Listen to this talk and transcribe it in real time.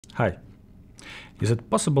Hi. Is it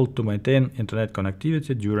possible to maintain internet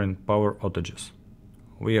connectivity during power outages?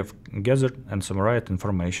 We have gathered and summarized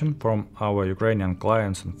information from our Ukrainian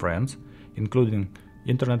clients and friends, including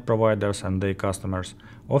internet providers and their customers,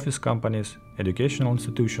 office companies, educational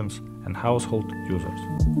institutions, and household users.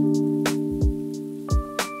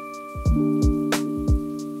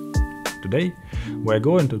 Today, we are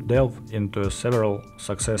going to delve into several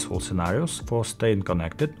successful scenarios for staying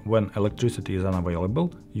connected when electricity is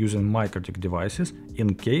unavailable using MikroTik devices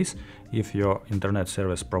in case if your internet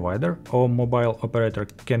service provider or mobile operator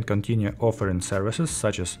can continue offering services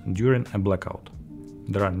such as during a blackout.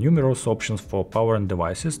 There are numerous options for powering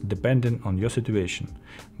devices depending on your situation,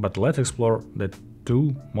 but let's explore the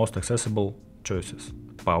two most accessible choices: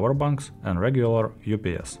 power banks and regular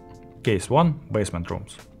UPS. Case 1: basement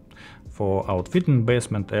rooms. For outfitting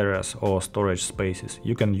basement areas or storage spaces,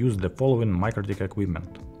 you can use the following MikroTik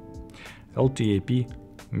equipment: LTAP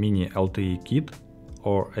Mini LTE Kit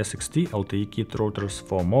or SXT LTE Kit routers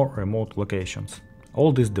for more remote locations.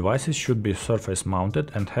 All these devices should be surface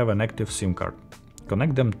mounted and have an active SIM card.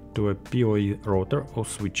 Connect them to a PoE router or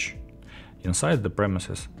switch. Inside the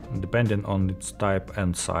premises, depending on its type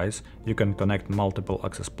and size, you can connect multiple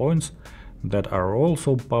access points that are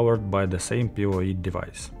also powered by the same PoE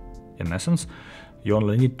device. In essence, you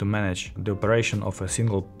only need to manage the operation of a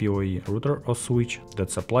single PoE router or switch that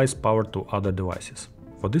supplies power to other devices.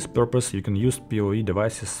 For this purpose, you can use PoE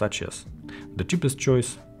devices such as the cheapest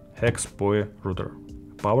choice, Hex PoE router,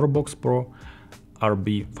 PowerBox Pro,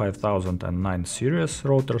 RB5009 series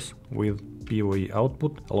routers with PoE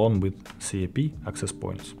output along with CAP access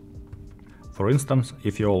points. For instance,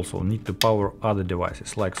 if you also need to power other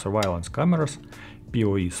devices like surveillance cameras,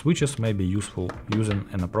 PoE switches may be useful using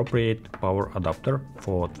an appropriate power adapter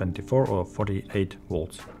for 24 or 48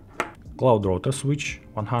 volts. Cloud router switch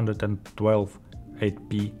 112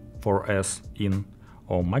 8P 4S in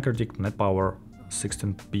or MikroTik NetPower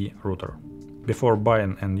 16P router. Before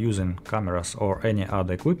buying and using cameras or any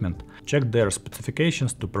other equipment, check their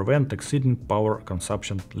specifications to prevent exceeding power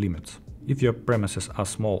consumption limits. If your premises are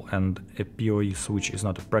small and a PoE switch is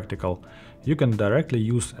not practical, you can directly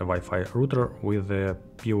use a Wi-Fi router with a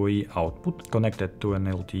PoE output connected to an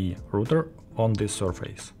LTE router on this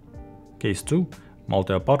surface. Case 2: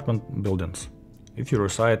 multi-apartment buildings. If you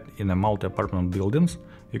reside in a multi-apartment buildings,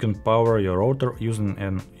 you can power your router using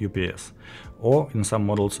an UPS, or in some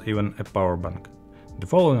models even a power bank. The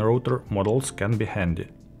following router models can be handy: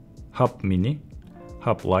 Hub Mini,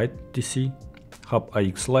 Hub Lite TC, Hub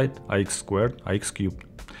AX Lite, AX Squared, AX Cubed.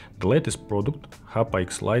 The latest product, Hub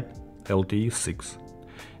AX Lite LTE 6.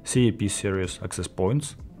 CAP series access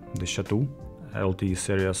points, the SHA-2 LTE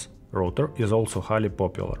series router is also highly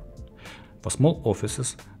popular. For small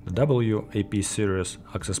offices, the WAP series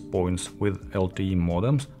access points with LTE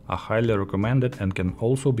modems are highly recommended and can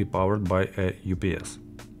also be powered by a UPS.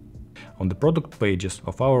 On the product pages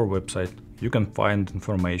of our website, you can find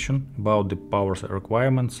information about the power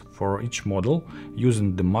requirements for each model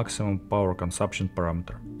using the maximum power consumption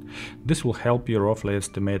parameter. This will help you roughly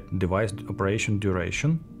estimate device operation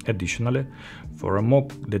duration. Additionally, for a more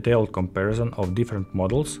detailed comparison of different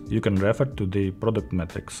models, you can refer to the product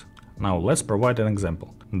metrics. Now let's provide an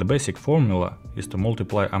example. The basic formula is to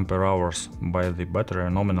multiply ampere hours by the battery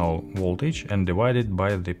nominal voltage and divide it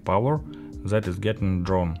by the power that is getting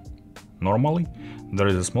drawn. Normally, there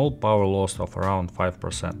is a small power loss of around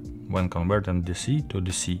 5% when converting DC to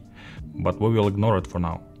DC, but we will ignore it for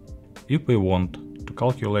now. If we want to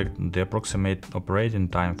calculate the approximate operating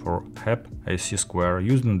time for HEP AC square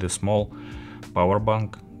using the small power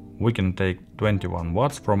bank, we can take 21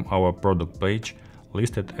 watts from our product page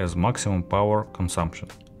listed as maximum power consumption.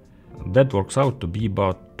 That works out to be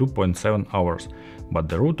about 2.7 hours, but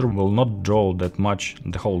the router will not draw that much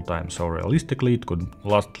the whole time, so realistically it could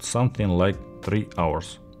last something like 3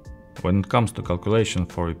 hours. When it comes to calculation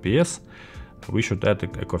for UPS, we should add a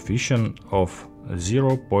coefficient of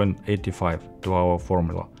 0.85 to our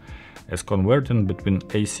formula, as converting between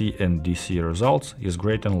AC and DC results is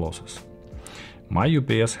greater in losses. My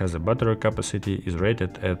UPS has a battery capacity is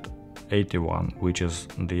rated at 81, which is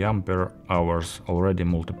the ampere hours already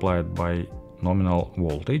multiplied by nominal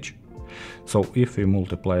voltage. So if we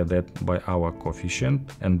multiply that by our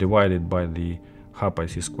coefficient and divide it by the Hub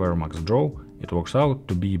AC square max draw, it works out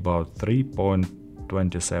to be about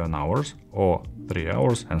 3.27 hours or 3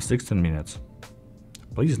 hours and 16 minutes.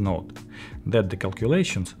 Please note that the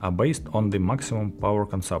calculations are based on the maximum power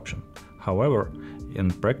consumption. However,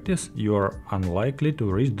 in practice you are unlikely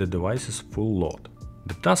to reach the device's full load.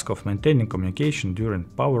 The task of maintaining communication during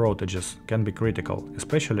power outages can be critical,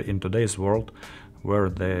 especially in today's world where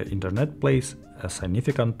the internet plays a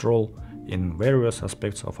significant role in various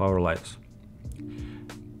aspects of our lives.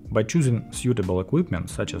 By choosing suitable equipment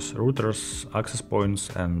such as routers, access points,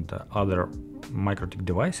 and other MikroTik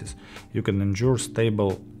devices, you can ensure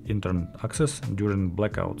stable internet access during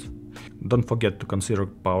blackouts. Don't forget to consider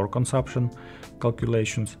power consumption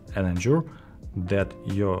calculations and ensure that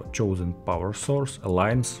your chosen power source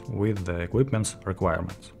aligns with the equipment's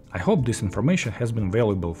requirements. I hope this information has been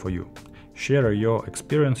valuable for you. Share your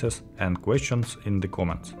experiences and questions in the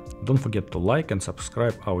comments. Don't forget to like and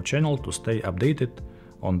subscribe our channel to stay updated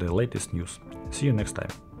on the latest news. See you next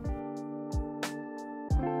time.